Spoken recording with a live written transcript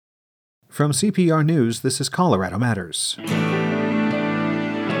From CPR News, this is Colorado Matters.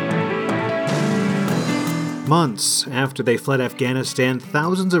 Months after they fled Afghanistan,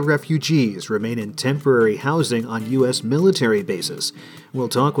 thousands of refugees remain in temporary housing on U.S. military bases. We'll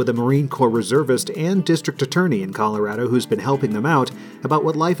talk with a Marine Corps reservist and district attorney in Colorado who's been helping them out about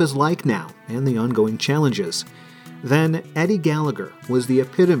what life is like now and the ongoing challenges. Then, Eddie Gallagher was the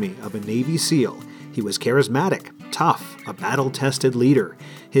epitome of a Navy SEAL. He was charismatic, tough, a battle-tested leader.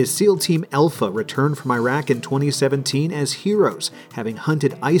 His SEAL Team Alpha returned from Iraq in 2017 as heroes, having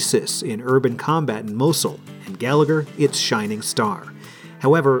hunted ISIS in urban combat in Mosul, and Gallagher its shining star.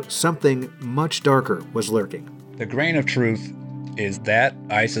 However, something much darker was lurking. The grain of truth is that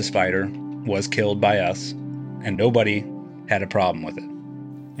ISIS fighter was killed by us, and nobody had a problem with it.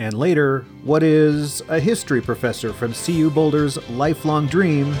 And later, what is a history professor from CU Boulder's lifelong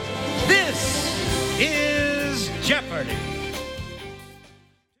dream? This is Jeopardy!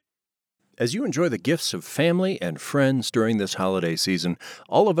 As you enjoy the gifts of family and friends during this holiday season,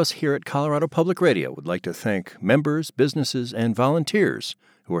 all of us here at Colorado Public Radio would like to thank members, businesses, and volunteers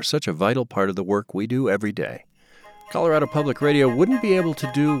who are such a vital part of the work we do every day. Colorado Public Radio wouldn't be able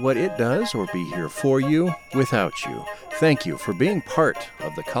to do what it does or be here for you without you. Thank you for being part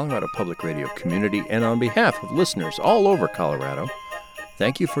of the Colorado Public Radio community, and on behalf of listeners all over Colorado,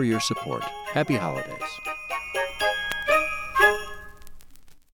 thank you for your support. Happy holidays.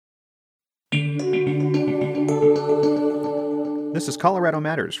 This is Colorado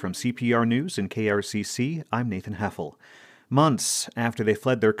Matters from CPR News and KRCC. I'm Nathan Heffel. Months after they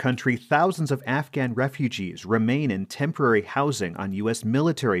fled their country, thousands of Afghan refugees remain in temporary housing on U.S.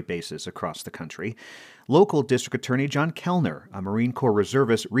 military bases across the country. Local District Attorney John Kellner, a Marine Corps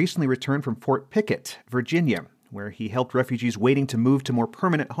reservist, recently returned from Fort Pickett, Virginia, where he helped refugees waiting to move to more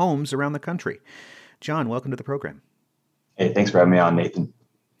permanent homes around the country. John, welcome to the program. Hey, thanks for having me on, Nathan.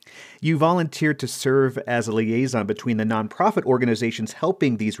 You volunteered to serve as a liaison between the nonprofit organizations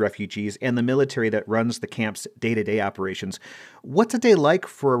helping these refugees and the military that runs the camp's day-to-day operations. What's a day like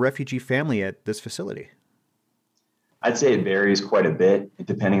for a refugee family at this facility? I'd say it varies quite a bit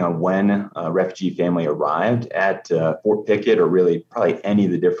depending on when a refugee family arrived at Fort Pickett, or really probably any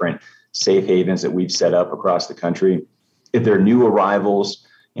of the different safe havens that we've set up across the country. If they're new arrivals,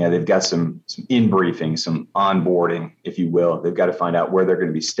 they've got some in-briefing, some onboarding, if you will. They've got to find out where they're going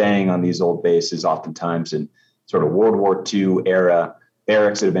to be staying on these old bases, oftentimes in sort of World War II era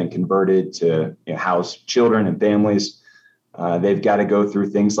barracks that have been converted to house children and families. They've got to go through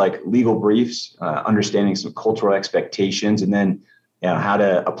things like legal briefs, understanding some cultural expectations, and then how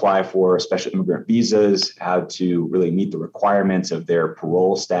to apply for special immigrant visas, how to really meet the requirements of their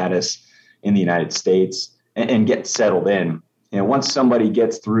parole status in the United States, and get settled in. Once somebody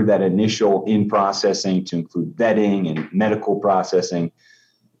gets through that initial in-processing to include vetting and medical processing,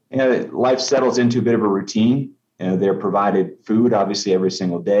 life settles into a bit of a routine. They're provided food, obviously, every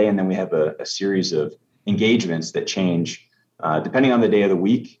single day. And then we have a series of engagements that change depending on the day of the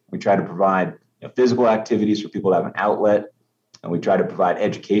week. We try to provide physical activities for people to have an outlet. And we try to provide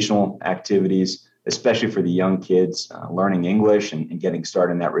educational activities, especially for the young kids, learning English and getting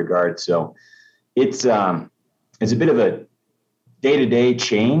started in that regard. So it's a bit of a day-to-day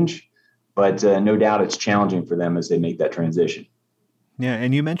change, but no doubt it's challenging for them as they make that transition. Yeah,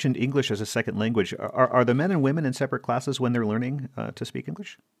 and you mentioned English as a second language. Are the men and women in separate classes when they're learning to speak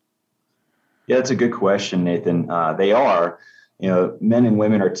English? Yeah, that's a good question, Nathan. They are. Men and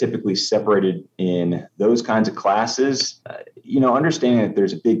women are typically separated in those kinds of classes. Understanding that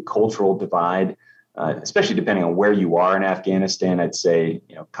there's a big cultural divide, especially depending on where you are in Afghanistan. I'd say,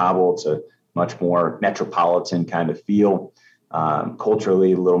 Kabul, it's a much more metropolitan kind of feel.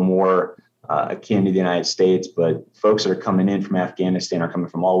 Culturally a little more akin to the United States, but folks that are coming in from Afghanistan are coming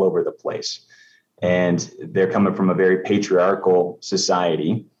from all over the place. And they're coming from a very patriarchal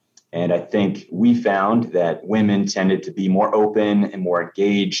society. And I think we found that women tended to be more open and more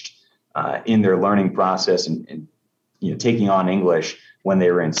engaged in their learning process and taking on English when they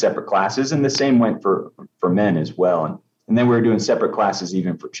were in separate classes. And the same went for men as well. And then we were doing separate classes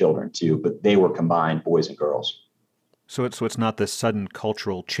even for children too, but they were combined, boys and girls. So it's not this sudden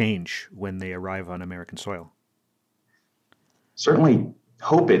cultural change when they arrive on American soil? Certainly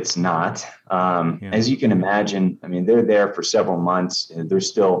hope it's not. As you can imagine, they're there for several months. There's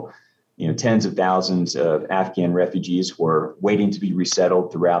still, tens of thousands of Afghan refugees who are waiting to be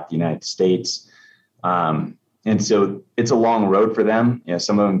resettled throughout the United States. And so it's a long road for them.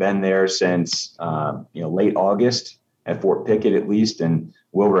 Some of them have been there since, late August at Fort Pickett, at least, and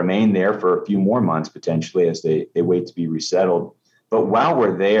will remain there for a few more months potentially as they wait to be resettled. But while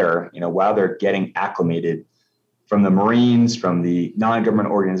we're there, while they're getting acclimated, from the Marines, from the non-government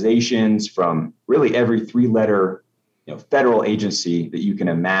organizations, from really every three-letter federal agency that you can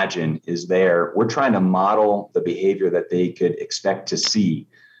imagine is there. We're trying to model the behavior that they could expect to see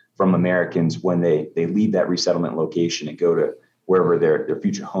from Americans when they leave that resettlement location and go to wherever their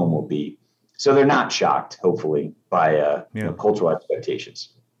future home will be. So they're not shocked, hopefully, by cultural expectations.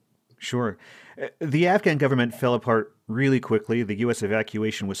 Sure. The Afghan government fell apart really quickly. The U.S.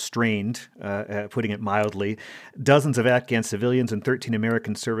 evacuation was strained, putting it mildly. Dozens of Afghan civilians and 13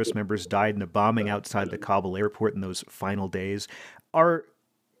 American service members died in a bombing outside the Kabul airport in those final days. Are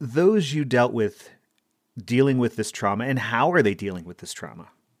those you dealt with dealing with this trauma, and how are they dealing with this trauma?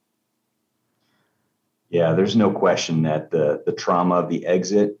 Yeah, there's no question that the trauma of the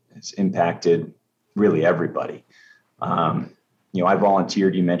exit has impacted really everybody. I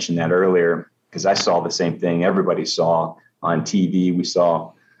volunteered, you mentioned that earlier, because I saw the same thing everybody saw on TV. We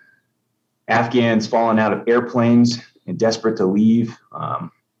saw Afghans falling out of airplanes and desperate to leave.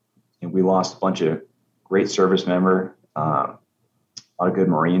 And we lost a bunch of great service members, a lot of good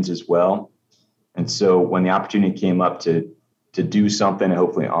Marines as well. And so when the opportunity came up to do something and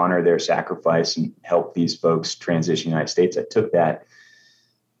hopefully honor their sacrifice and help these folks transition to the United States, I took that.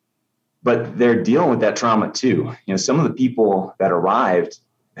 But they're dealing with that trauma too. Some of the people that arrived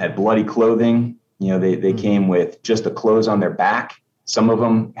had bloody clothing. They came with just the clothes on their back. Some of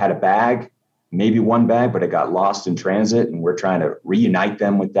them had a bag, maybe one bag, but it got lost in transit, and we're trying to reunite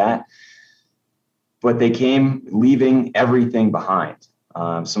them with that. But they came leaving everything behind.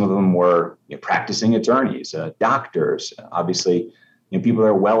 Some of them were practicing attorneys, doctors, obviously, people that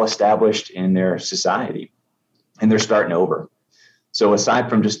are well established in their society, and they're starting over. So aside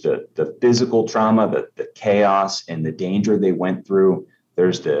from just the physical trauma, the chaos and the danger they went through,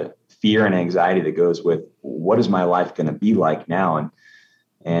 there's the fear and anxiety that goes with what is my life going to be like now?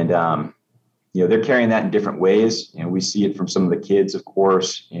 And they're carrying that in different ways. We see it from some of the kids, of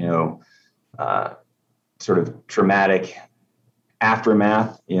course, sort of traumatic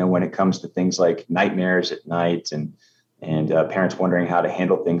aftermath, when it comes to things like nightmares at night and parents wondering how to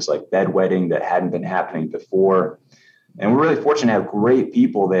handle things like bedwetting that hadn't been happening before. And we're really fortunate to have great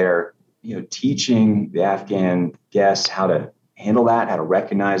people there, teaching the Afghan guests how to handle that, how to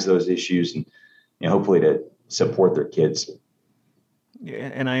recognize those issues, and hopefully to support their kids.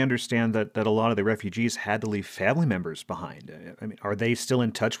 And I understand that a lot of the refugees had to leave family members behind. I mean, are they still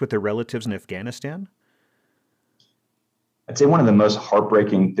in touch with their relatives in Afghanistan? I'd say one of the most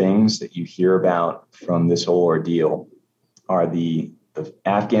heartbreaking things that you hear about from this whole ordeal are the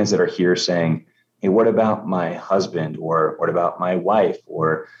Afghans that are here saying, hey, what about my husband, or what about my wife,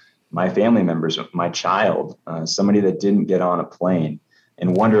 or my family members, my child, somebody that didn't get on a plane,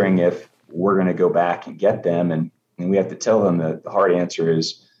 and wondering if we're going to go back and get them. And we have to tell them that the hard answer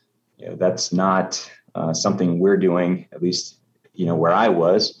is, that's not something we're doing, at least, where I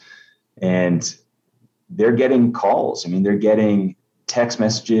was. And they're getting calls. I mean, they're getting text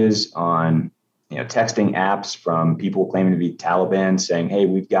messages on, texting apps from people claiming to be Taliban saying, hey,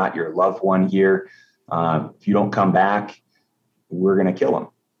 we've got your loved one here. If you don't come back, we're going to kill them.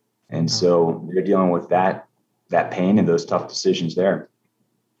 And so they're dealing with that pain and those tough decisions there.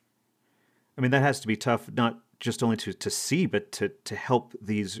 I mean, that has to be tough, not just only to see, but to help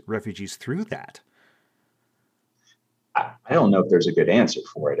these refugees through that. I don't know if there's a good answer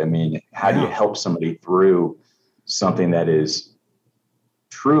for it. I mean, how do you help somebody through something that is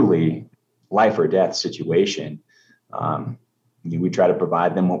truly life or death situation? We try to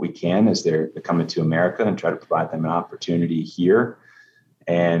provide them what we can as they're coming to America, and try to provide them an opportunity here.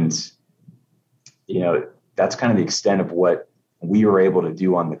 And, that's kind of the extent of what we were able to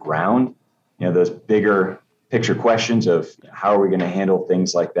do on the ground. Those bigger picture questions of how are we going to handle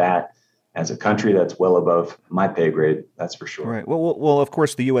things like that as a country, that's well above my pay grade, that's for sure. Right. Well, of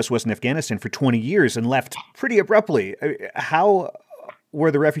course, the U.S. was in Afghanistan for 20 years and left pretty abruptly. How were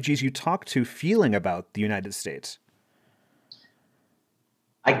the refugees you talked to feeling about the United States?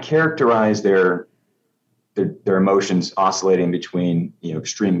 I characterize their emotions oscillating between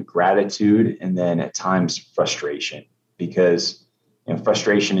extreme gratitude and then at times frustration, because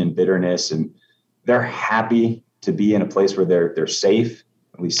frustration and bitterness, and they're happy to be in a place where they're safe,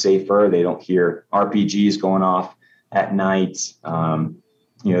 at least safer. They don't hear RPGs going off at night.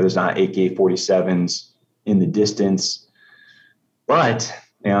 There's not AK-47s in the distance. But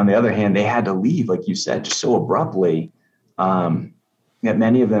on the other hand, they had to leave, like you said, just so abruptly. That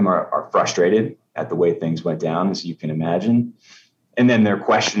many of them are frustrated at the way things went down, as you can imagine. And then they're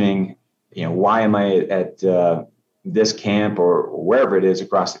questioning, why am I at this camp or wherever it is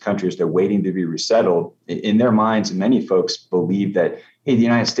across the country as they're waiting to be resettled? In their minds, many folks believe that, hey, the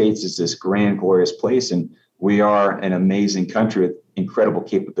United States is this grand, glorious place, and We are an amazing country with incredible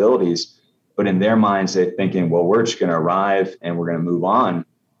capabilities, but in their minds, they're thinking, well, we're just going to arrive and we're going to move on.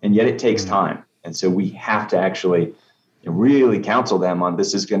 And yet it takes time. And so we have to actually really counsel them on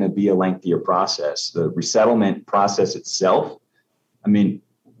this is going to be a lengthier process. The resettlement process itself, I mean,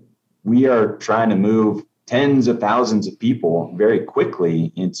 we are trying to move tens of thousands of people very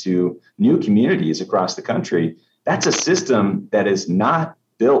quickly into new communities across the country. That's a system that is not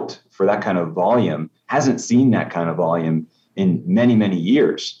built for that kind of volume, hasn't seen that kind of volume in many, many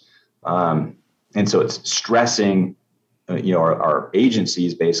years. And so it's stressing, our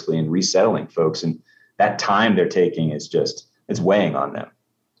agencies basically in resettling folks. And that time they're taking is it's weighing on them.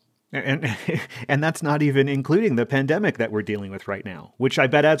 And that's not even including the pandemic that we're dealing with right now, which I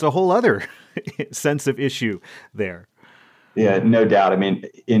bet adds a whole other sense of issue there. Yeah, no doubt. I mean,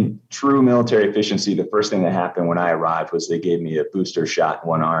 in true military efficiency, the first thing that happened when I arrived was they gave me a booster shot in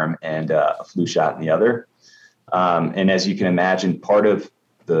one arm and a flu shot in the other. And as you can imagine, part of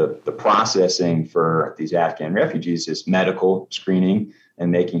the processing for these Afghan refugees is medical screening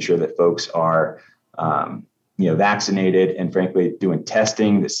and making sure that folks are vaccinated and frankly doing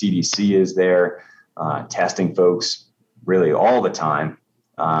testing. The CDC is there testing folks really all the time,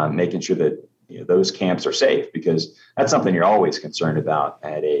 making sure that those camps are safe, because that's something you're always concerned about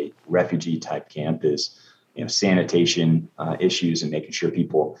at a refugee type camp is sanitation issues and making sure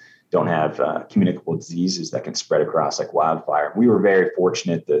people don't have communicable diseases that can spread across like wildfire. We were very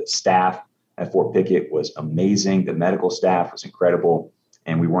fortunate. The staff at Fort Pickett was amazing. The medical staff was incredible,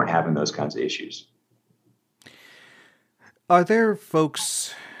 and we weren't having those kinds of issues. Are there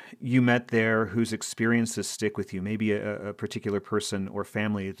folks you met there whose experiences stick with you, maybe a particular person or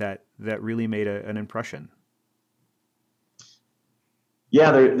family that really made an impression?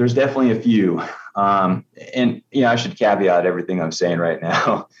 Yeah, there's definitely a few. And I should caveat everything I'm saying right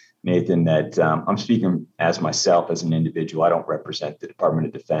now, Nathan, that I'm speaking as myself as an individual. I don't represent the Department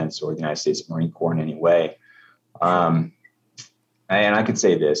of Defense or the United States Marine Corps in any way. And I can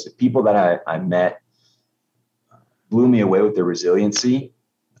say this, people that I met blew me away with their resiliency.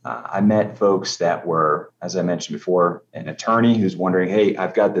 I met folks that were, as I mentioned before, an attorney who's wondering, hey,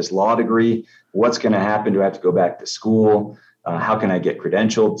 I've got this law degree. What's going to happen? Do I have to go back to school? How can I get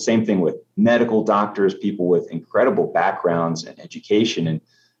credentialed? Same thing with medical doctors, people with incredible backgrounds and education, and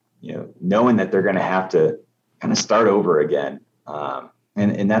knowing that they're going to have to kind of start over again.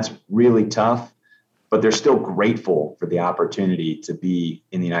 And that's really tough, but they're still grateful for the opportunity to be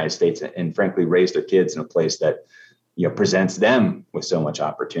in the United States and frankly, raise their kids in a place that presents them with so much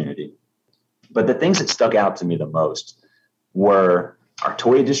opportunity. But the things that stuck out to me the most were our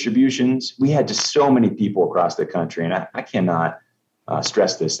toy distributions. We had just so many people across the country, and I cannot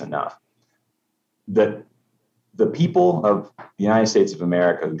stress this enough. The people of the United States of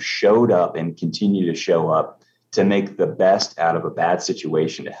America who showed up and continue to show up to make the best out of a bad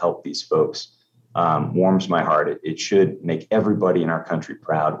situation to help these folks warms my heart. It should make everybody in our country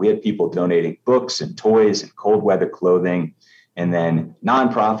proud. We had people donating books and toys and cold weather clothing, and then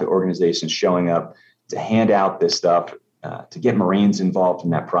nonprofit organizations showing up to hand out this stuff, to get Marines involved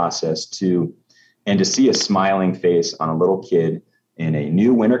in that process too, and to see a smiling face on a little kid in a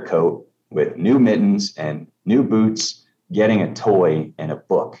new winter coat with new mittens and new boots, getting a toy and a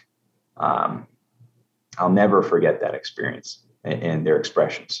book. I'll never forget that experience and their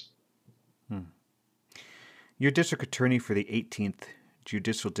expressions. You're district attorney for the 18th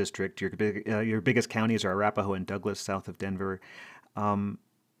Judicial District. Your biggest counties are Arapahoe and Douglas, south of Denver.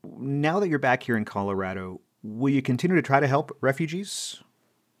 Now that you're back here in Colorado, will you continue to try to help refugees?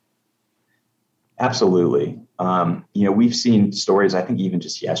 Absolutely. We've seen stories, I think even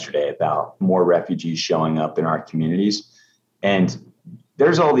just yesterday, about more refugees showing up in our communities. And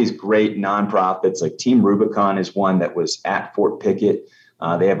there's all these great nonprofits, like Team Rubicon is one that was at Fort Pickett.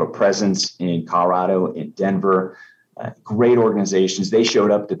 They have a presence in Colorado, in Denver, great organizations. They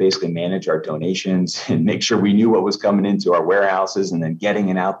showed up to basically manage our donations and make sure we knew what was coming into our warehouses and then getting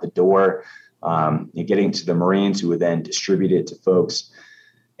it out the door, and getting to the Marines who would then distribute it to folks.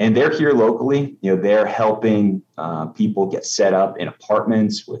 And they're here locally. They're helping people get set up in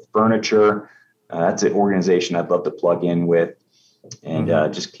apartments with furniture. That's an organization I'd love to plug in with and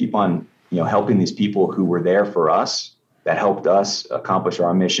just keep on, helping these people who were there for us, that helped us accomplish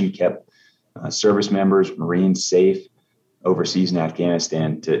our mission, kept service members, Marines safe overseas in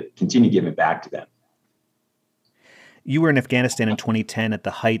Afghanistan, to continue giving back to them. You were in Afghanistan in 2010 at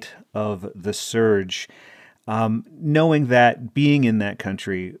the height of the surge. Knowing that, being in that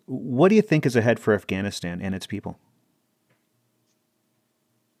country, what do you think is ahead for Afghanistan and its people?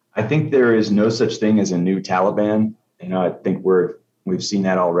 I think there is no such thing as a new Taliban. I think we've seen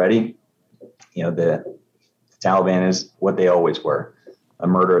that already. The Taliban is what they always were, a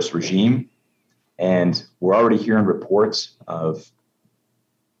murderous regime. And we're already hearing reports of,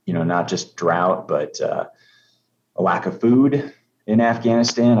 not just drought, but a lack of food in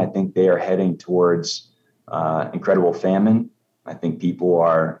Afghanistan. I think they are heading towards incredible famine. I think people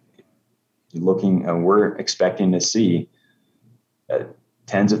are looking, and we're expecting to see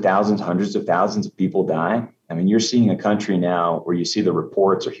tens of thousands, hundreds of thousands of people die. I mean, you're seeing a country now where you see the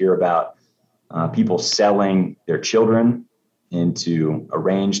reports or hear about people selling their children into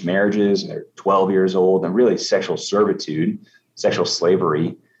arranged marriages, and they're 12 years old, and really sexual servitude, sexual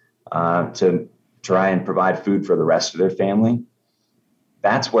slavery, to try and provide food for the rest of their family.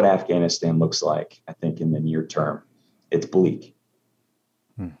 That's what Afghanistan looks like, I think, in the near term. It's bleak.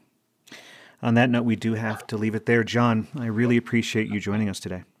 On that note, we do have to leave it there. John, I really appreciate you joining us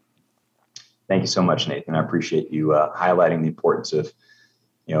today. Thank you so much, Nathan. I appreciate you highlighting the importance of,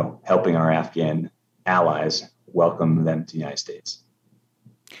 helping our Afghan allies welcome them to the United States.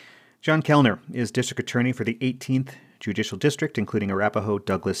 John Kellner is District Attorney for the 18th Judicial District, including Arapahoe,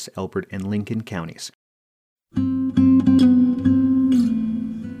 Douglas, Elbert, and Lincoln counties.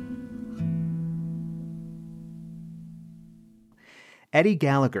 Eddie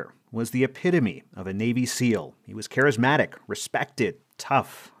Gallagher was the epitome of a Navy SEAL. He was charismatic, respected,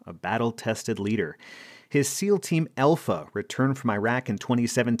 tough, a battle-tested leader. His SEAL Team Alpha returned from Iraq in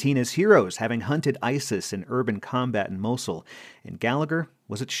 2017 as heroes, having hunted ISIS in urban combat in Mosul, and Gallagher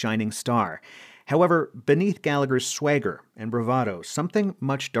was its shining star. However, beneath Gallagher's swagger and bravado, something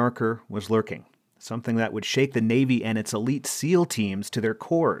much darker was lurking, something that would shake the Navy and its elite SEAL teams to their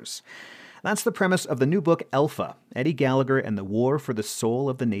cores. That's the premise of the new book, Alpha, Eddie Gallagher and the War for the Soul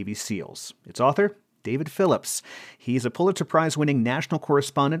of the Navy SEALs. Its author, David Phillips. He's a Pulitzer Prize-winning national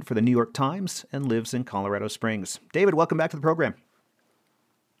correspondent for the New York Times and lives in Colorado Springs. David, welcome back to the program.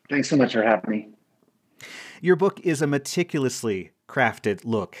 Thanks so much for having me. Your book is a meticulously crafted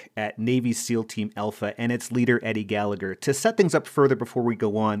look at Navy SEAL Team Alpha and its leader, Eddie Gallagher. To set things up further before we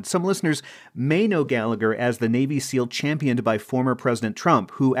go on, some listeners may know Gallagher as the Navy SEAL championed by former President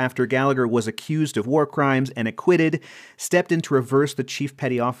Trump, who, after Gallagher was accused of war crimes and acquitted, stepped in to reverse the chief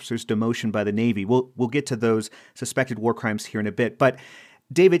petty officer's demotion by the Navy. We'll get to those suspected war crimes here in a bit. But,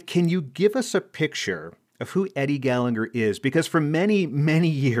 David, can you give us a picture of who Eddie Gallagher is? Because for many, many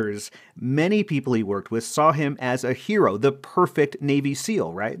years, many people he worked with saw him as a hero, the perfect Navy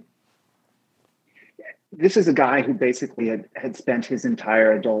SEAL, right? This is a guy who basically had spent his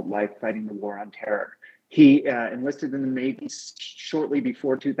entire adult life fighting the war on terror. He enlisted in the Navy shortly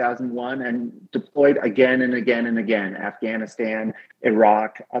before 2001 and deployed again and again and again, Afghanistan,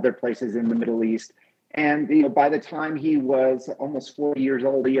 Iraq, other places in the Middle East. And by the time he was almost 40 years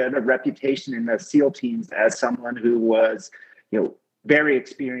old, he had a reputation in the SEAL teams as someone who was, very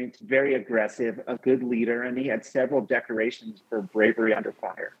experienced, very aggressive, a good leader, and he had several decorations for bravery under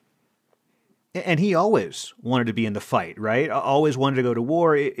fire. And he always wanted to be in the fight, right? Always wanted to go to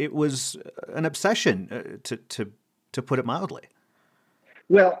war. It was an obsession, to put it mildly.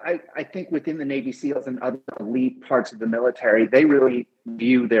 Well, I think within the Navy SEALs and other elite parts of the military, they really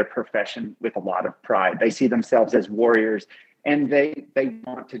view their profession with a lot of pride. They see themselves as warriors, and they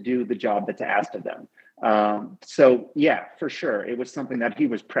want to do the job that's asked of them. So, yeah, for sure. It was something that he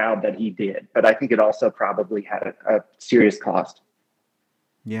was proud that he did. But I think it also probably had a serious cost.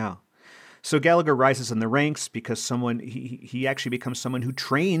 Yeah. So Gallagher rises in the ranks because he actually becomes someone who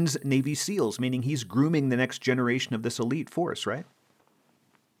trains Navy SEALs, meaning he's grooming the next generation of this elite force, right?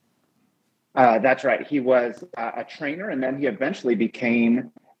 That's right. He was a trainer, and then he eventually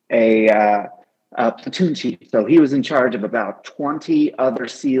became a platoon chief. So he was in charge of about 20 other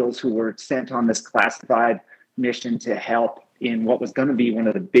SEALs who were sent on this classified mission to help in what was going to be one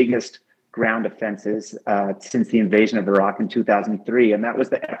of the biggest ground offenses since the invasion of Iraq in 2003. And that was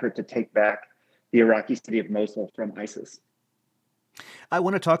the effort to take back the Iraqi city of Mosul from ISIS. I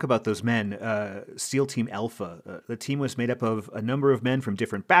want to talk about those men, SEAL Team Alpha. The team was made up of a number of men from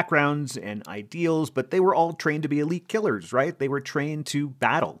different backgrounds and ideals, but they were all trained to be elite killers, right? They were trained to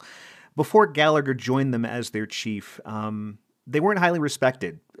battle. Before Gallagher joined them as their chief, they weren't highly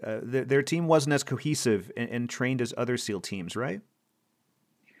respected. Their team wasn't as cohesive and trained as other SEAL teams, right?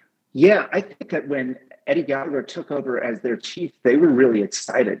 Yeah, I think that when Eddie Gallagher took over as their chief, they were really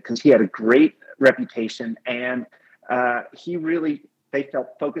excited because he had a great reputation, and they felt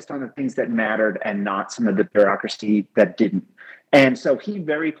focused on the things that mattered and not some of the bureaucracy that didn't. And so he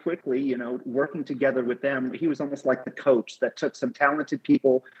very quickly, working together with them, he was almost like the coach that took some talented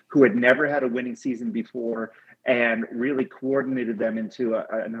people who had never had a winning season before and really coordinated them into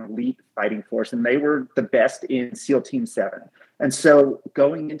an elite fighting force. And they were the best in SEAL Team 7. And so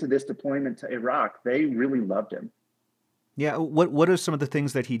going into this deployment to Iraq, they really loved him. Yeah. What are some of the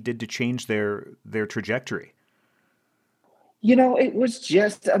things that he did to change their trajectory? It was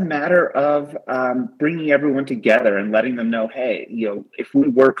just a matter of bringing everyone together and letting them know, hey, if we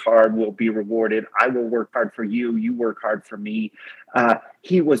work hard, we'll be rewarded. I will work hard for you. You work hard for me.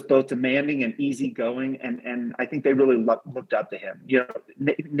 He was both demanding and easygoing, and I think they really looked up to him.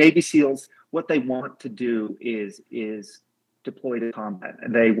 Navy SEALs, what they want to do is deploy to combat,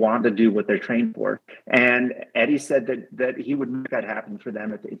 and they want to do what they're trained for. And Eddie said that he would make that happen for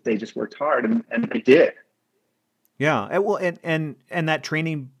them if they just worked hard, and they did. Yeah, well, and that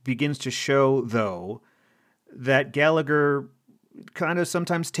training begins to show, though, that Gallagher kind of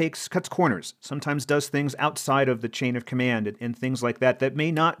sometimes cuts corners, sometimes does things outside of the chain of command and things like that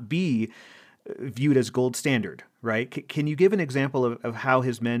may not be viewed as gold standard, right? Can you give an example of how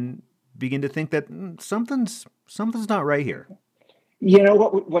his men begin to think that something's not right here?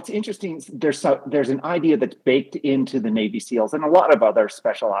 What's interesting is there's an idea that's baked into the Navy SEALs and a lot of other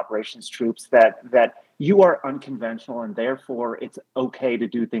special operations troops that you are unconventional and therefore it's okay to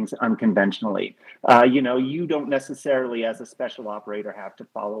do things unconventionally. You don't necessarily, as a special operator, have to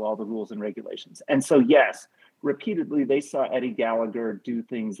follow all the rules and regulations. And so, yes, repeatedly they saw Eddie Gallagher do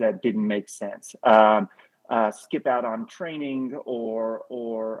things that didn't make sense. Skip out on training or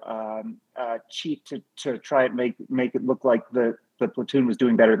cheat to try and make it look like the platoon was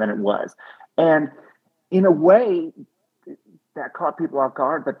doing better than it was. And in a way, that caught people off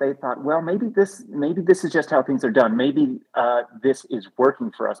guard, but they thought, well, maybe this is just how things are done. Maybe this is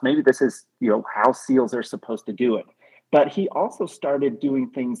working for us. Maybe this is how SEALs are supposed to do it. But he also started doing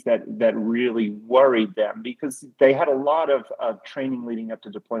things that really worried them because they had a lot of training leading up to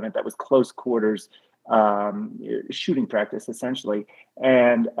deployment that was close quarters shooting practice, essentially.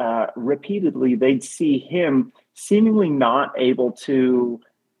 And repeatedly, they'd see him seemingly not able to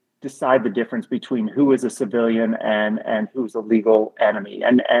decide the difference between who is a civilian and who's a legal enemy.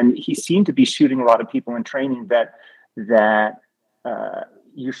 And he seemed to be shooting a lot of people in training that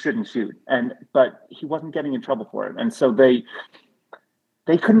you shouldn't shoot. But he wasn't getting in trouble for it. And so they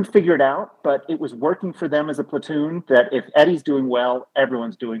couldn't figure it out, but it was working for them as a platoon that if Eddie's doing well,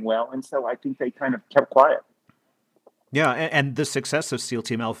 everyone's doing well. And so I think they kind of kept quiet. Yeah, and the success of SEAL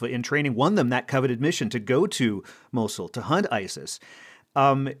Team Alpha in training won them that coveted mission to go to Mosul, to hunt ISIS.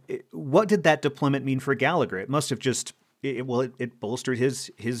 What did that deployment mean for Gallagher? It must have just, it bolstered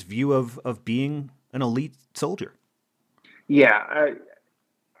his view of being an elite soldier. Yeah,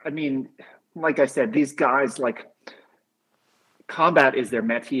 I mean, like I said, these guys, combat is their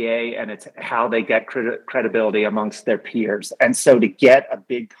métier, and it's how they get credibility amongst their peers. And so to get a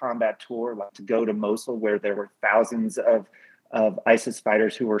big combat tour, to go to Mosul, where there were thousands of ISIS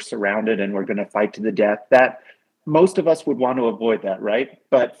fighters who were surrounded and were going to fight to the death, that most of us would want to avoid that, right?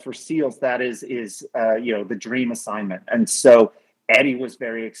 But for SEALs, that is the dream assignment. And so Eddie was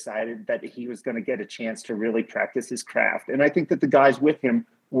very excited that he was going to get a chance to really practice his craft. And I think that the guys with him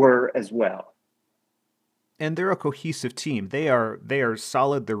were as well. And they're a cohesive team. They are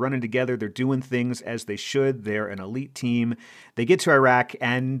solid. They're running together. They're doing things as they should. They're an elite team. They get to Iraq,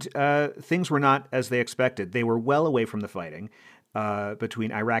 and things were not as they expected. They were well away from the fighting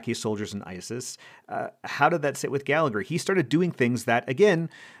between Iraqi soldiers and ISIS. How did that sit with Gallagher? He started doing things that,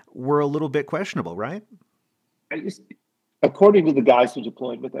 again, were a little bit questionable, right? According to the guys who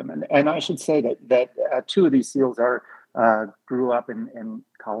deployed with him, and I should say that two of these SEALs grew up in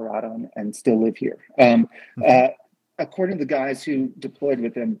Colorado and still live here. According to the guys who deployed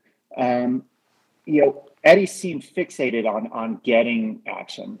with him, Eddie seemed fixated on getting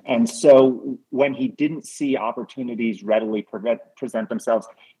action. And so when he didn't see opportunities readily present themselves,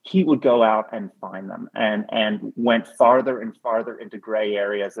 he would go out and find them and went farther and farther into gray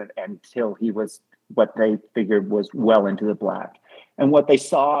areas until he was what they figured was well into the black. And what they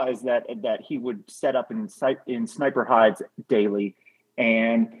saw is that he would set up in sniper hides daily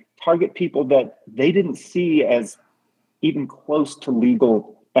and target people that they didn't see as even close to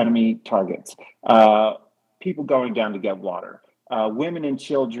legal enemy targets. People going down to get water, women and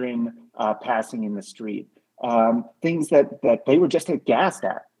children passing in the street, things that they were just aghast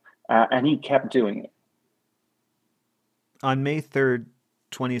at, and he kept doing it. On May 3rd,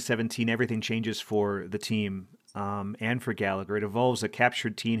 2017, everything changes for the team and for Gallagher. It involves a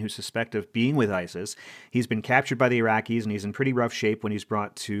captured teen who's suspected of being with ISIS. He's been captured by the Iraqis, and he's in pretty rough shape when he's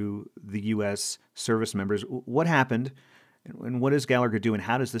brought to the U.S. service members. What happened, and what does Gallagher do, and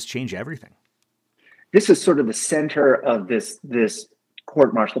how does this change everything? This is sort of the center of this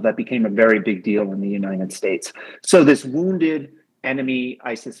court-martial that became a very big deal in the United States. So this wounded enemy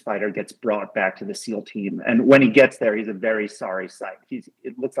ISIS fighter gets brought back to the SEAL team. And when he gets there, he's a very sorry sight.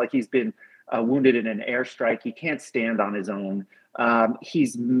 It looks like he's been wounded in an airstrike. He can't stand on his own.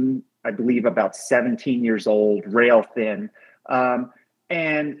 He's, I believe, about 17 years old, rail thin.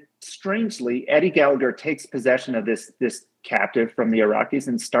 And strangely, Eddie Gallagher takes possession of this captive from the Iraqis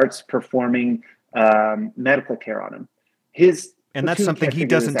and starts performing medical care on him. And that's something he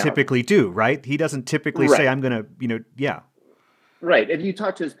doesn't typically do, right? He doesn't typically say, I'm going to, Right. If you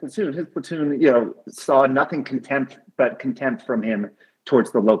talk to his platoon, saw nothing but contempt from him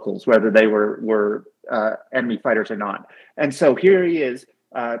towards the locals, whether they were enemy fighters or not. And so here he is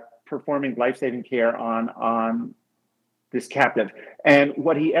performing life-saving care on this captive. And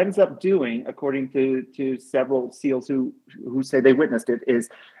what he ends up doing, according to several SEALs who say they witnessed it, is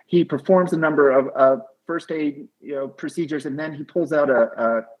he performs a number of first aid procedures, and then he pulls out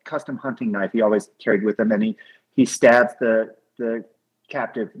a custom hunting knife he always carried with him, and he stabs the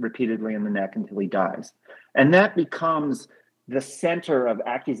captive repeatedly in the neck until he dies. And that becomes the center of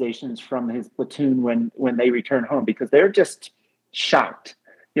accusations from his platoon when they return home, because they're just shocked.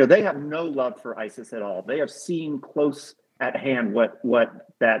 They have no love for ISIS at all. They have seen close at hand what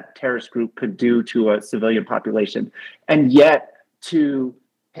that terrorist group could do to a civilian population. And yet to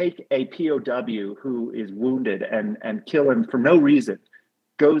take a POW who is wounded and kill him for no reason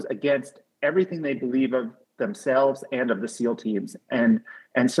goes against everything they believe of themselves and of the SEAL teams. And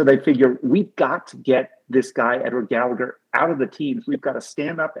so they figure, we've got to get this guy, Edward Gallagher, out of the teams. We've got to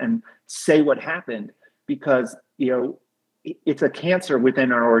stand up and say what happened, because, it's a cancer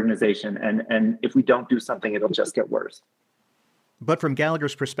within our organization. And if we don't do something, it'll just get worse. But from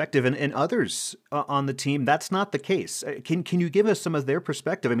Gallagher's perspective and others on the team, that's not the case. Can you give us some of their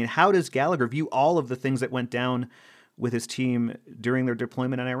perspective? I mean, how does Gallagher view all of the things that went down with his team during their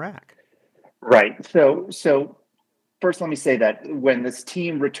deployment in Iraq? Right. So first, let me say that when this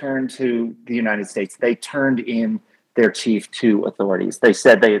team returned to the United States, they turned in their chief to authorities. They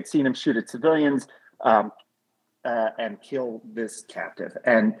said they had seen him shoot at civilians and kill this captive.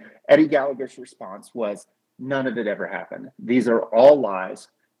 And Eddie Gallagher's response was, none of it ever happened. These are all lies.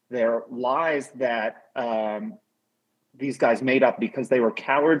 They're lies that these guys made up because they were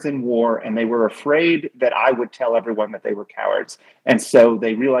cowards in war, and they were afraid that I would tell everyone that they were cowards. And so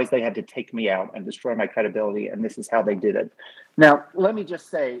they realized they had to take me out and destroy my credibility, and this is how they did it. Now, let me just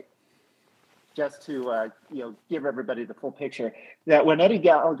say, just to give everybody the full picture, that when Eddie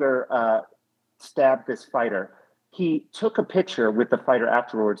Gallagher stabbed this fighter, he took a picture with the fighter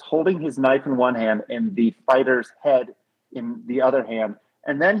afterwards, holding his knife in one hand and the fighter's head in the other hand.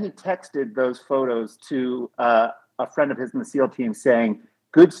 And then he texted those photos to a friend of his in the SEAL team saying,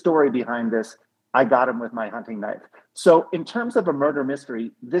 good story behind this. I got him with my hunting knife. So in terms of a murder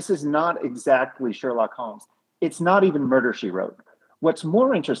mystery, this is not exactly Sherlock Holmes. It's not even Murder, She Wrote. What's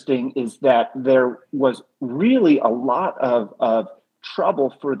more interesting is that there was really a lot of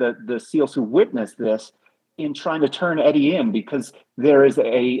trouble for the SEALs who witnessed this in trying to turn Eddie in, because there is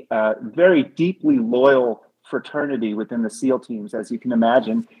a very deeply loyal fraternity within the SEAL teams, as you can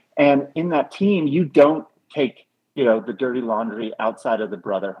imagine. And in that team, you don't take, the dirty laundry outside of the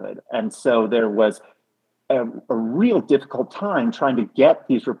brotherhood. And so there was a real difficult time trying to get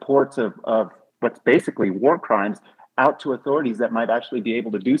these reports of what's basically war crimes out to authorities that might actually be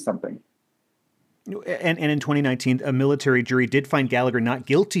able to do something. And in 2019, a military jury did find Gallagher not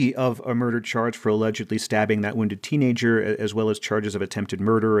guilty of a murder charge for allegedly stabbing that wounded teenager, as well as charges of attempted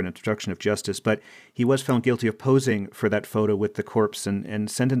murder and obstruction of justice. But he was found guilty of posing for that photo with the corpse and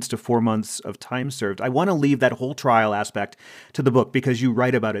sentenced to 4 months of time served. I want to leave that whole trial aspect to the book because you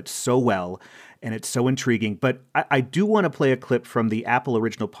write about it so well and it's so intriguing. But I do want to play a clip from the Apple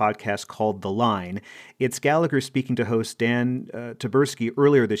original podcast called The Line. It's Gallagher speaking to host Dan Taberski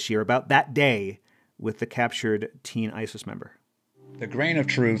earlier this year about that day with the captured teen ISIS member. The grain of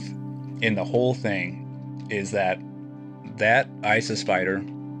truth in the whole thing is that ISIS fighter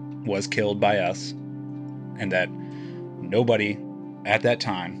was killed by us, and that nobody at that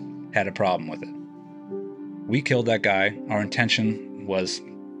time had a problem with it. We killed that guy. Our intention was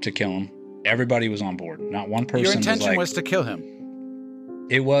to kill him. Everybody was on board. Not one person. Your intention was to kill him?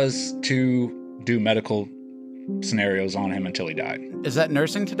 It was to do medical scenarios on him until he died. Is that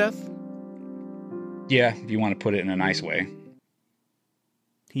nursing to death? Yeah, if you want to put it in a nice way.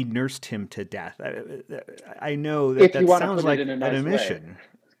 He nursed him to death. I know that sounds like an omission.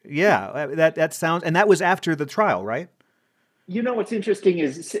 Yeah, that sounds, and that was after the trial, right? What's interesting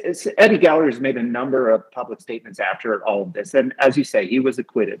is Eddie Gallagher has made a number of public statements after all of this. And as you say, he was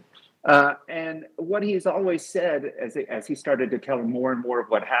acquitted. And what he's always said, as he started to tell more and more of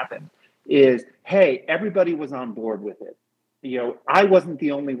what happened, is, hey, everybody was on board with it. I wasn't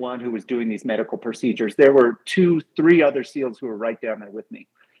the only one who was doing these medical procedures. There were 2-3 other SEALs who were right down there with me.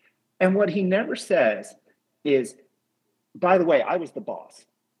 And what he never says is, by the way, I was the boss.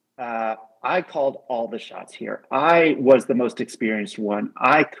 I called all the shots here. I was the most experienced one.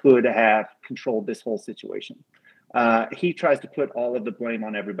 I could have controlled this whole situation. He tries to put all of the blame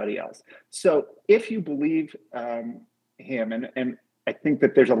on everybody else. So if you believe him, and I think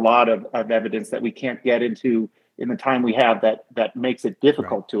that there's a lot of evidence that we can't get into in the time we have that makes it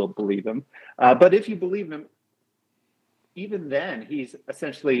difficult to believe him. But if you believe him, even then, he's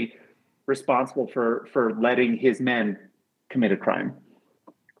essentially responsible for letting his men commit a crime.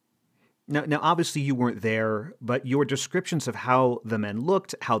 Now, obviously you weren't there, but your descriptions of how the men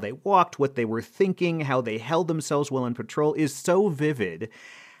looked, how they walked, what they were thinking, how they held themselves while on patrol is so vivid.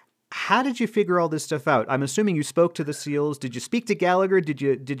 How did you figure all this stuff out? I'm assuming you spoke to the SEALs. Did you speak to Gallagher? Did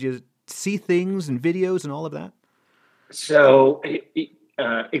you see things and videos and all of that? So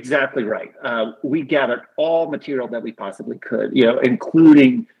exactly right. We gathered all material that we possibly could,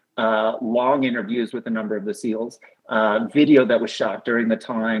 including long interviews with a number of the SEALs, video that was shot during the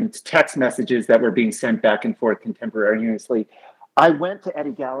time, text messages that were being sent back and forth contemporaneously. I went to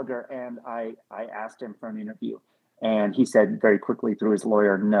Eddie Gallagher and I asked him for an interview, and he said very quickly through his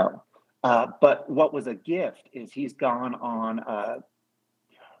lawyer, no. But what was a gift is he's gone on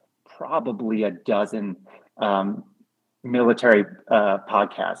probably a dozen military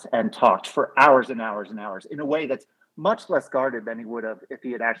podcasts and talked for hours and hours and hours in a way that's much less guarded than he would have if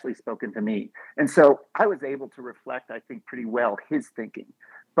he had actually spoken to me. And so I was able to reflect, I think, pretty well his thinking.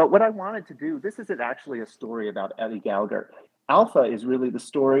 But what I wanted to do, this isn't actually a story about Eddie Gallagher. Alpha is really the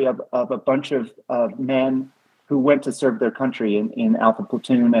story of a bunch of men who went to serve their country in Alpha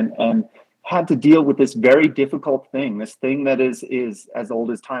Platoon and had to deal with this very difficult thing, this thing that is as old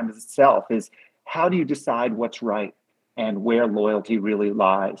as time itself, is how do you decide what's right and where loyalty really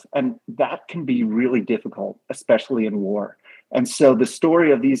lies? And that can be really difficult, especially in war. And so the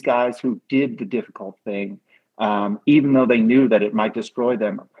story of these guys who did the difficult thing, even though they knew that it might destroy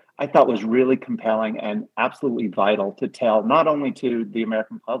them, I thought was really compelling and absolutely vital to tell, not only to the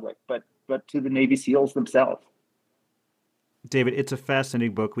American public, but to the Navy SEALs themselves. David, it's a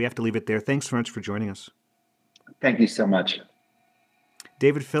fascinating book. We have to leave it there. Thanks so much for joining us. Thank you so much.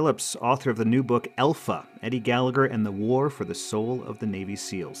 David Phillips, author of the new book, Alpha, Eddie Gallagher and the War for the Soul of the Navy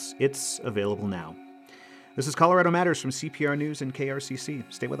SEALs. It's available now. This is Colorado Matters from CPR News and KRCC.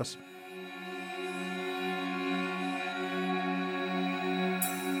 Stay with us.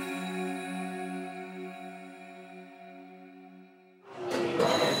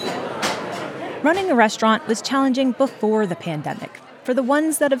 Running a restaurant was challenging before the pandemic. For the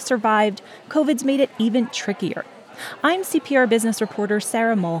ones that have survived, COVID's made it even trickier. I'm CPR business reporter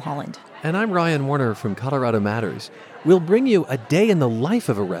Sarah Mulholland. And I'm Ryan Warner from Colorado Matters. We'll bring you a day in the life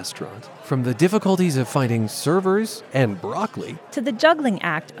of a restaurant, from the difficulties of finding servers and broccoli to the juggling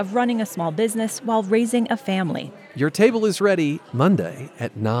act of running a small business while raising a family. Your table is ready Monday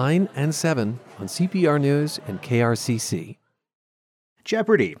at 9 and 7 on CPR News and KRCC.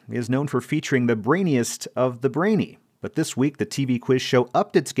 Jeopardy! Is known for featuring the brainiest of the brainy. But this week, the TV quiz show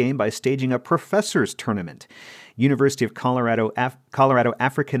upped its game by staging a professors' tournament. University of Colorado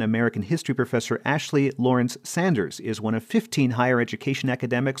African American history professor Ashley Lawrence Sanders is one of 15 higher education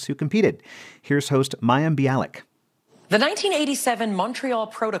academics who competed. Here's host Mayim Bialik. The 1987 Montreal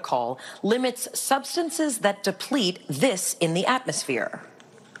Protocol limits substances that deplete this in the atmosphere.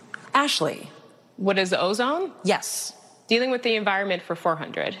 Ashley. What is ozone? Yes. Dealing with the environment for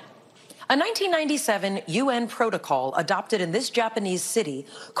 400. A 1997 UN protocol adopted in this Japanese city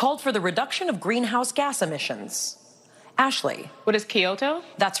called for the reduction of greenhouse gas emissions. Ashley. What is Kyoto?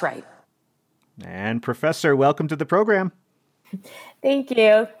 That's right. And Professor, welcome to the program. Thank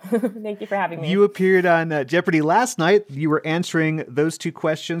you. Thank you for having me. You appeared on Jeopardy last night. You were answering those two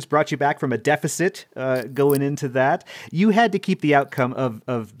questions, brought you back from a deficit going into that. You had to keep the outcome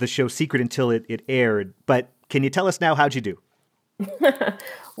of the show secret until it aired. But can you tell us now, how'd you do?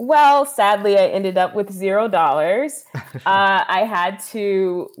 Well, sadly, I ended up with $0. I had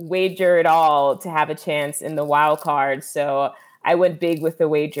to wager it all to have a chance in the wild card. So I went big with the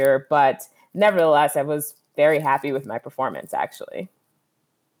wager, but nevertheless, I was very happy with my performance, actually.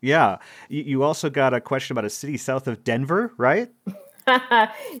 Yeah. You also got a question about a city south of Denver, right?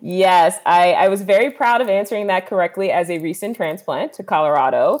 Yes, I was very proud of answering that correctly as a recent transplant to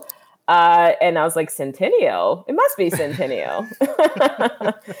Colorado. And I was like, Centennial? It must be Centennial.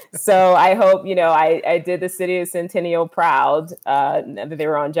 So I hope, I did the city of Centennial proud that they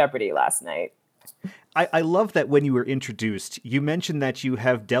were on Jeopardy last night. I love that when you were introduced, you mentioned that you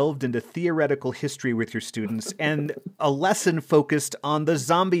have delved into theoretical history with your students and a lesson focused on the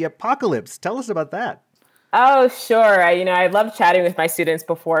zombie apocalypse. Tell us about that. Oh, sure. I love chatting with my students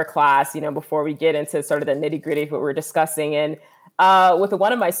before class, before we get into sort of the nitty gritty of what we're discussing. And with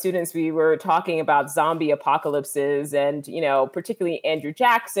one of my students, we were talking about zombie apocalypses and, particularly Andrew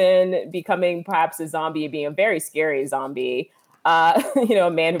Jackson becoming perhaps a zombie, being a very scary zombie. A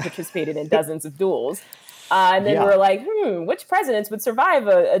man who participated in dozens of duels. And then we're like, which presidents would survive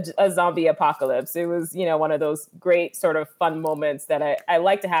a zombie apocalypse? It was, one of those great sort of fun moments that I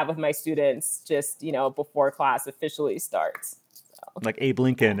like to have with my students just, before class officially starts. So. Like Abe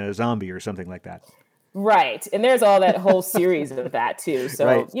Lincoln, a zombie or something like that. Right. And there's all that whole series of that too. So,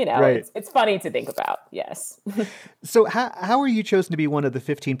 right. It's funny to think about. Yes. So how are you chosen to be one of the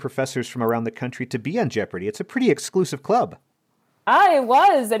 15 professors from around the country to be on Jeopardy? It's a pretty exclusive club. It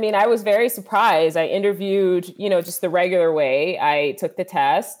was. I was very surprised. I interviewed, just the regular way. I took the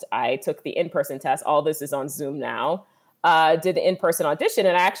test. I took the in-person test. All this is on Zoom now. Did the in-person audition,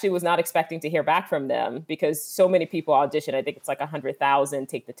 and I actually was not expecting to hear back from them because so many people audition. I think it's like 100,000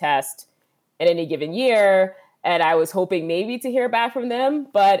 take the test in any given year. And I was hoping maybe to hear back from them.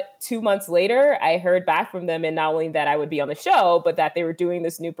 But 2 months later, I heard back from them. And not only that I would be on the show, but that they were doing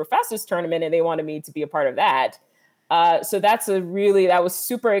this new professors tournament and they wanted me to be a part of that. So that was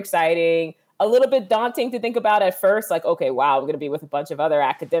super exciting, a little bit daunting to think about at first, like, okay, wow, I'm going to be with a bunch of other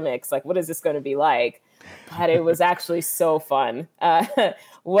academics. Like, what is this going to be like? But it was actually so fun.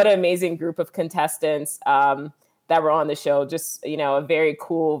 What an amazing group of contestants that were on the show. Just, a very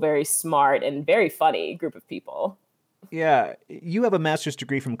cool, very smart and very funny group of people. Yeah. You have a master's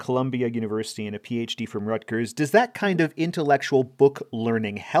degree from Columbia University and a PhD from Rutgers. Does that kind of intellectual book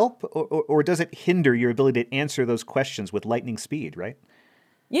learning help or does it hinder your ability to answer those questions with lightning speed, right?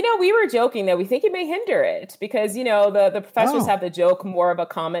 We were joking that we think it may hinder it because, the professors have the joke more of a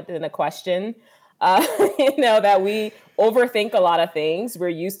comment than a question, that we overthink a lot of things. We're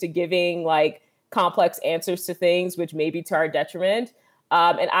used to giving like complex answers to things, which may be to our detriment.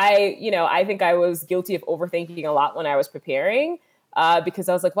 And I think I was guilty of overthinking a lot when I was preparing because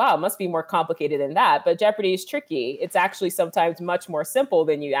I was like, wow, it must be more complicated than that. But Jeopardy is tricky. It's actually sometimes much more simple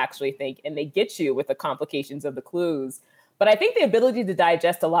than you actually think. And they get you with the complications of the clues. But I think the ability to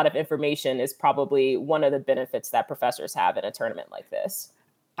digest a lot of information is probably one of the benefits that professors have in a tournament like this.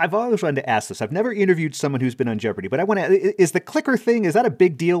 I've always wanted to ask this. I've never interviewed someone who's been on Jeopardy, but I want to, is the clicker thing, is that a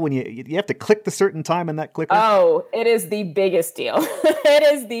big deal when you have to click the certain time in that clicker? Oh, it is the biggest deal. It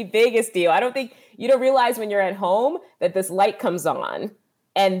is the biggest deal. I don't think you don't realize when you're at home that this light comes on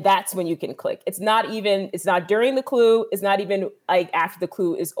and that's when you can click. It's not during the clue. It's not even like after the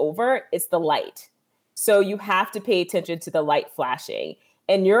clue is over. It's the light. So you have to pay attention to the light flashing.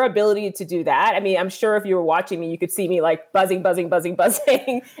 And your ability to do that, I'm sure if you were watching me, you could see me like buzzing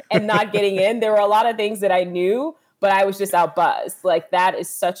and not getting in. There were a lot of things that I knew, but I was just out buzzed. Like that is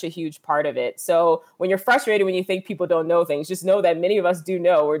such a huge part of it. So when you're frustrated, when you think people don't know things, just know that many of us do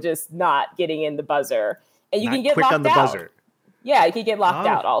know. We're just not getting in the buzzer. And you can get locked out. Buzzer. Yeah, you can get locked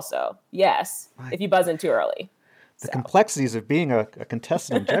out also. Yes, if you buzz in too early. The complexities of being a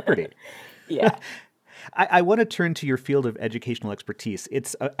contestant in Jeopardy. Yeah. I want to turn to your field of educational expertise.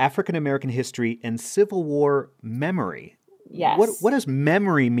 It's African-American history and Civil War memory. Yes. What does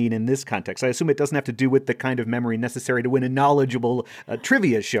memory mean in this context? I assume it doesn't have to do with the kind of memory necessary to win a knowledgeable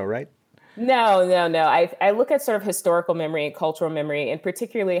trivia show, right? No. I look at sort of historical memory and cultural memory, and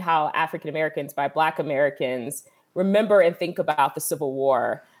particularly how African-Americans by Black Americans remember and think about the Civil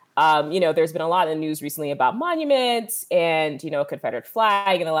War. There's been a lot in the news recently about monuments and, Confederate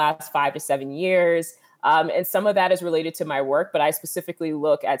flag in the last 5 to 7 years. And some of that is related to my work, but I specifically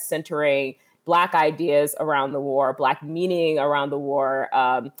look at centering Black ideas around the war, Black meaning around the war,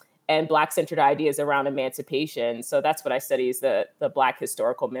 and Black-centered ideas around emancipation. So that's what I study is the Black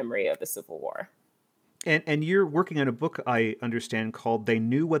historical memory of the Civil War. And you're working on a book, I understand, called They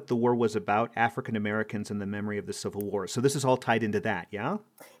Knew What the War Was About, African Americans and the Memory of the Civil War. So this is all tied into that, yeah?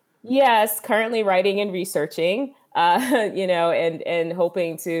 Yes, currently writing and researching, and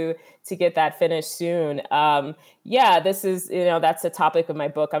hoping to get that finished soon. This is, that's the topic of my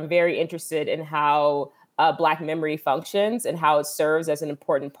book. I'm very interested in how Black memory functions and how it serves as an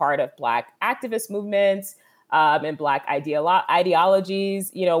important part of Black activist movements, and Black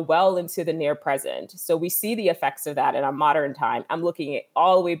ideologies, well into the near present. So we see the effects of that in our modern time. I'm looking at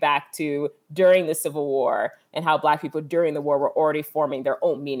all the way back to during the Civil War and how Black people during the war were already forming their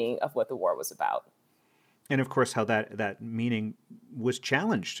own meaning of what the war was about. And of course, how that meaning was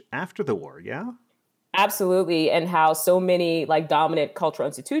challenged after the war, yeah? Absolutely. And how so many dominant cultural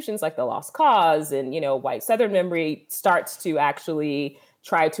institutions like the Lost Cause and, white Southern memory starts to actually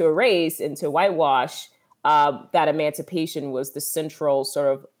try to erase and to whitewash that emancipation was the central sort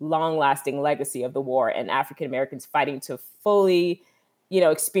of long-lasting legacy of the war, and African Americans fighting to fully,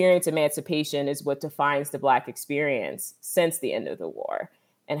 experience emancipation is what defines the Black experience since the end of the war,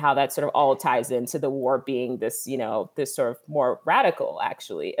 and how that sort of all ties into the war being this, this sort of more radical,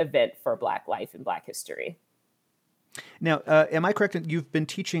 actually, event for Black life and Black history. Now, am I correct? You've been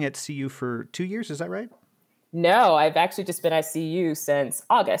teaching at CU for 2 years, is that right? No, I've actually just been at CU since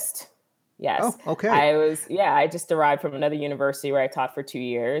August. Yes. Oh, okay. I just arrived from another university where I taught for 2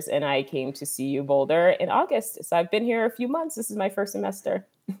 years, and I came to CU Boulder in August. So I've been here a few months. This is my first semester.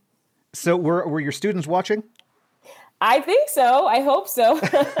 So were your students watching? I think so. I hope so.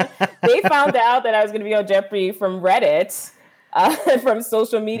 They found out that I was going to be on Jeopardy from Reddit, from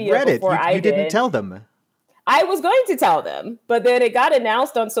social media. Reddit? Before you didn't tell them? I was going to tell them, but then it got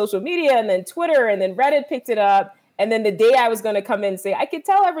announced on social media and then Twitter, and then Reddit picked it up. And then the day I was going to come in and say, I could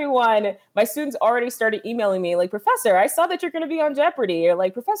tell everyone, my students already started emailing me like, Professor, I saw that you're going to be on Jeopardy. Or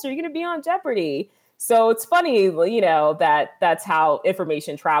like, Professor, you're going to be on Jeopardy. So it's funny, that's how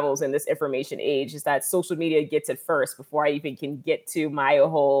information travels in this information age, is that social media gets it first before I even can get to my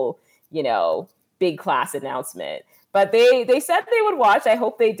whole, big class announcement. But they said they would watch. I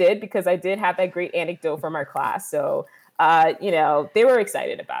hope they did, because I did have that great anecdote from our class. So they were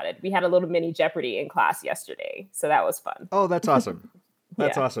excited about it. We had a little mini Jeopardy in class yesterday, so that was fun. Oh, that's awesome.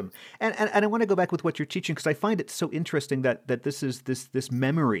 That's Yeah. awesome. And I want to go back with what you're teaching, because I find it so interesting that this is this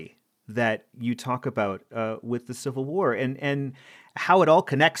memory that you talk about with the Civil War and how it all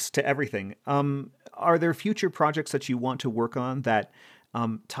connects to everything. Are there future projects that you want to work on that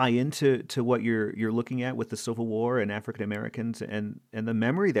tie into what you're looking at with the Civil War and African Americans and the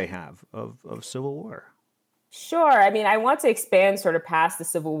memory they have of Civil War? Sure. I mean, I want to expand sort of past the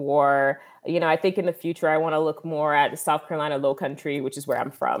Civil War. I think in the future, I want to look more at the South Carolina Lowcountry, which is where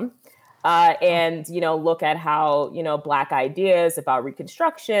I'm from, and, look at how, Black ideas about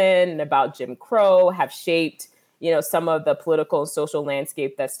Reconstruction and about Jim Crow have shaped, some of the political and social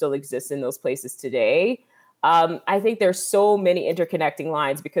landscape that still exists in those places today. I think there's so many interconnecting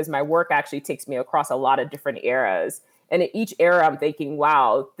lines because my work actually takes me across a lot of different eras. And in each era, I'm thinking,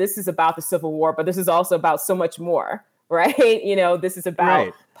 wow, this is about the Civil War, but this is also about so much more, right? This is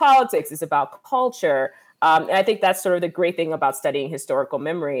about politics, it's about culture. And I think that's sort of the great thing about studying historical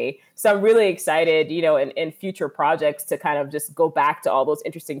memory. So I'm really excited, in future projects to kind of just go back to all those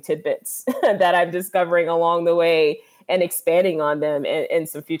interesting tidbits that I'm discovering along the way and expanding on them in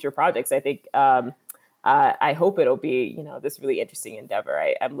some future projects. I think, I hope it'll be, this really interesting endeavor.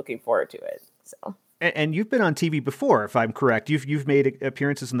 I'm looking forward to it, so. And you've been on TV before, if I'm correct. You've made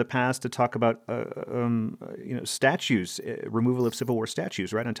appearances in the past to talk about statues, removal of Civil War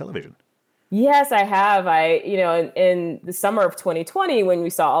statues, right, on television. Yes, I have. In the summer of 2020, when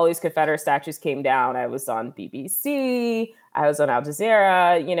we saw all these Confederate statues came down, I was on BBC, I was on Al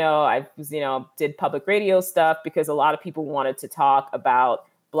Jazeera. I was did public radio stuff because a lot of people wanted to talk about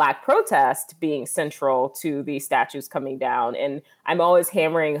Black protest being central to these statues coming down, and I'm always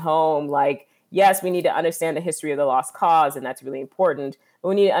hammering home yes, we need to understand the history of the Lost Cause, and that's really important. But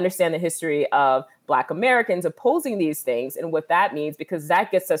we need to understand the history of Black Americans opposing these things and what that means, because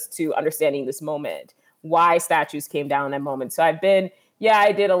that gets us to understanding this moment, why statues came down in that moment. So I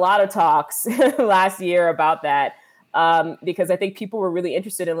did a lot of talks last year about that, because I think people were really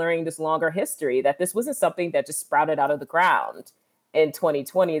interested in learning this longer history, that this wasn't something that just sprouted out of the ground in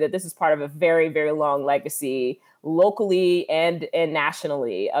 2020, that this is part of a very, very long legacy locally and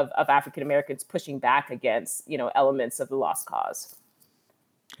nationally of African Americans pushing back against, elements of the Lost Cause.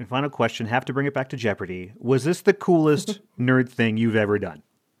 And final question, have to bring it back to Jeopardy. Was this the coolest nerd thing you've ever done?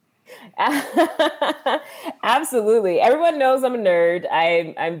 Absolutely. Everyone knows I'm a nerd.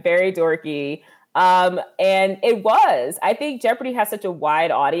 I'm very dorky. And it was. I think Jeopardy has such a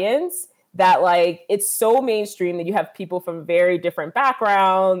wide audience that it's so mainstream that you have people from very different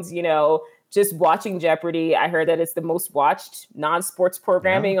backgrounds, just watching Jeopardy. I heard that it's the most watched non-sports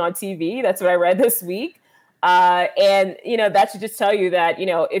programming on TV. That's what I read this week. And that should just tell you that,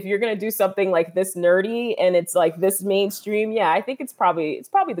 if you're going to do something like this nerdy and it's this mainstream, I think it's probably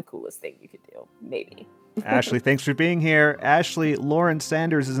the coolest thing you could do, maybe. Ashley, thanks for being here. Ashley Lawrence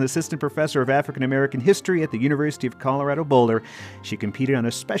Sanders is an assistant professor of African American history at the University of Colorado Boulder. She competed on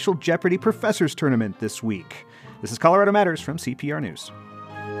a special Jeopardy Professors Tournament this week. This is Colorado Matters from CPR News.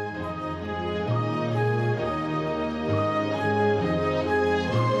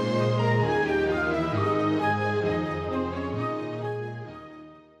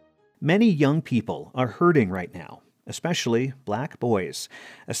 Many young people are hurting right now, especially black boys.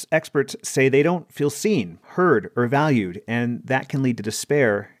 As experts say they don't feel seen, heard, or valued, and that can lead to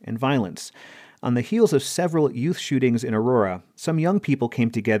despair and violence. On the heels of several youth shootings in Aurora, some young people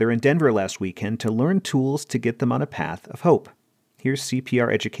came together in Denver last weekend to learn tools to get them on a path of hope. Here's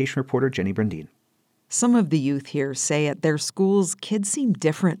CPR education reporter Jenny Brundin. Some of the youth here say at their schools, kids seem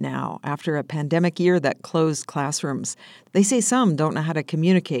different now after a pandemic year that closed classrooms. They say some don't know how to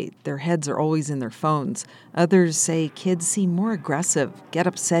communicate. Their heads are always in their phones. Others say kids seem more aggressive, get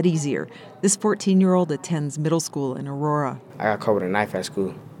upset easier. This 14-year-old attends middle school in Aurora. I got caught with a knife at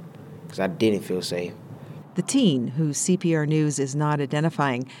school because I didn't feel safe. The teen, who CPR News is not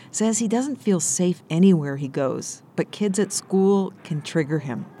identifying, says he doesn't feel safe anywhere he goes, but kids at school can trigger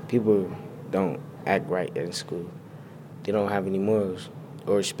him. People don't act right in school. They don't have any morals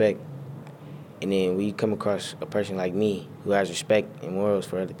or respect. And then when you come across a person like me who has respect and morals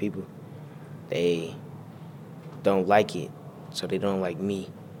for other people, they don't like it, so they don't like me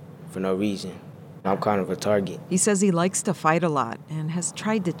for no reason. I'm kind of a target. He says he likes to fight a lot and has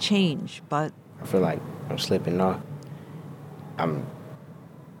tried to change, but I feel like I'm slipping off. I'm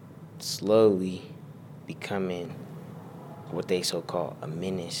slowly becoming what they so-called a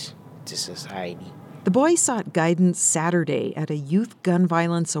menace to society. The boy sought guidance Saturday at a youth gun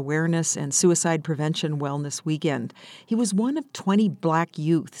violence awareness and suicide prevention wellness weekend. He was one of 20 black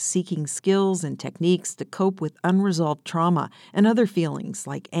youth seeking skills and techniques to cope with unresolved trauma and other feelings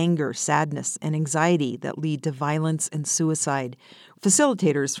like anger, sadness, and anxiety that lead to violence and suicide.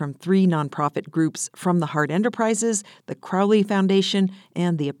 Facilitators from 3 nonprofit groups, From the Heart Enterprises, the Crowley Foundation,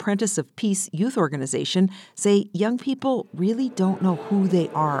 and the Apprentice of Peace Youth Organization, say young people really don't know who they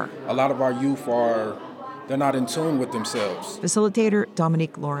are. A lot of our youth they're not in tune with themselves. Facilitator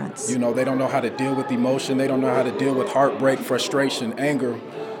Dominique Lawrence. They don't know how to deal with emotion. They don't know how to deal with heartbreak, frustration, anger.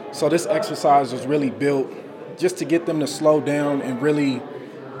 So this exercise was really built just to get them to slow down and really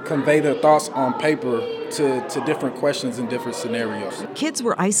convey their thoughts on paper to different questions and different scenarios. Kids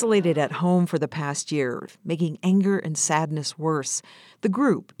were isolated at home for the past year, making anger and sadness worse. The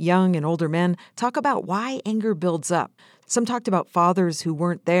group, young and older men, talk about why anger builds up. Some talked about fathers who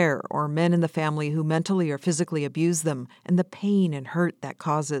weren't there or men in the family who mentally or physically abused them and the pain and hurt that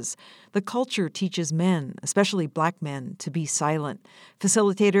causes. The culture teaches men, especially black men, to be silent.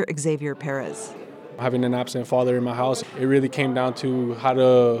 Facilitator Xavier Perez. Having an absent father in my house, it really came down to how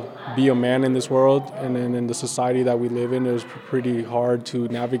to be a man in this world. And then in the society that we live in, it was pretty hard to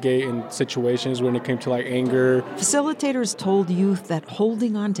navigate in situations when it came to like anger. Facilitators told youth that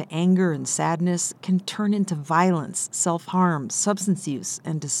holding on to anger and sadness can turn into violence, self-harm, substance use,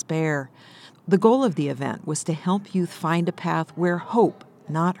 and despair. The goal of the event was to help youth find a path where hope,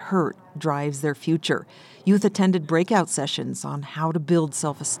 not hurt, drives their future. Youth attended breakout sessions on how to build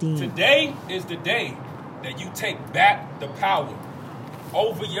self-esteem. Today is the day that you take back the power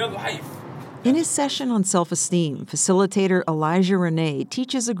over your life. In his session on self-esteem, facilitator Elijah Renee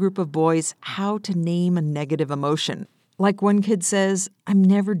teaches a group of boys how to name a negative emotion. Like one kid says, "I'm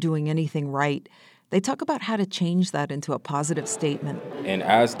never doing anything right." They talk about how to change that into a positive statement. And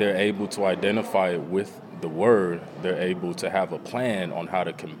as they're able to identify it with the word, they're able to have a plan on how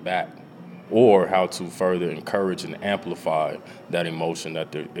to combat or how to further encourage and amplify that emotion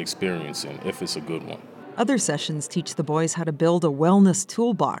that they're experiencing, if it's a good one. Other sessions teach the boys how to build a wellness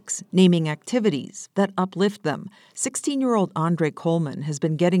toolbox, naming activities that uplift them. 16-year-old Andre Coleman has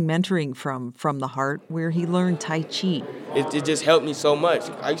been getting mentoring from the Heart, where he learned Tai Chi. It just helped me so much.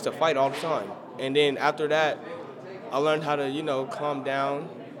 I used to fight all the time. And then after that, I learned how to, calm down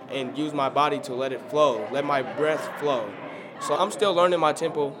and use my body to let it flow, let my breath flow. So I'm still learning my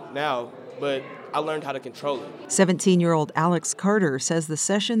tempo now, but I learned how to control it. 17-year-old Alex Carter says the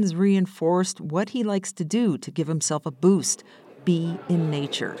sessions reinforced what he likes to do to give himself a boost: be in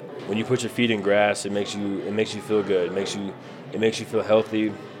nature. When you put your feet in grass, it makes you feel good. It makes you feel healthy.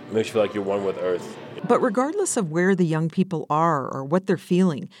 It makes you feel like you're one with Earth. But regardless of where the young people are or what they're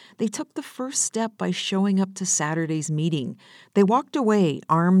feeling, they took the first step by showing up to Saturday's meeting. They walked away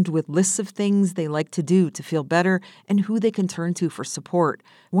armed with lists of things they like to do to feel better and who they can turn to for support.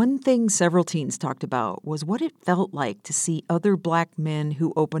 One thing several teens talked about was what it felt like to see other black men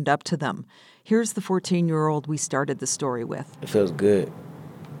who opened up to them. Here's the 14-year-old we started the story with. It feels good.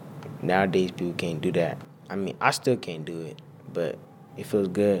 Nowadays, people can't do that. I mean, I still can't do it, but it feels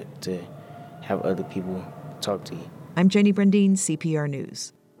good to have other people talk to you. I'm Jenny Brandine, CPR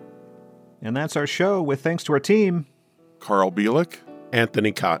News. And that's our show with thanks to our team. Carl Bielik,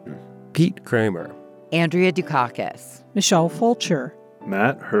 Anthony Cotton, Pete Kramer, Andrea Dukakis, Michelle Fulcher,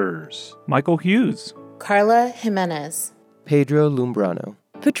 Matt Hers, Michael Hughes, Carla Jimenez, Pedro Lumbrano,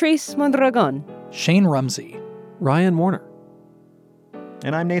 Patrice Mondragon, Shane Rumsey, Ryan Warner.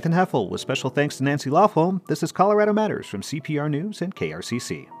 And I'm Nathan Heffel, with special thanks to Nancy Lofholm. This is Colorado Matters from CPR News and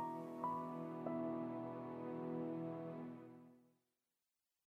KRCC.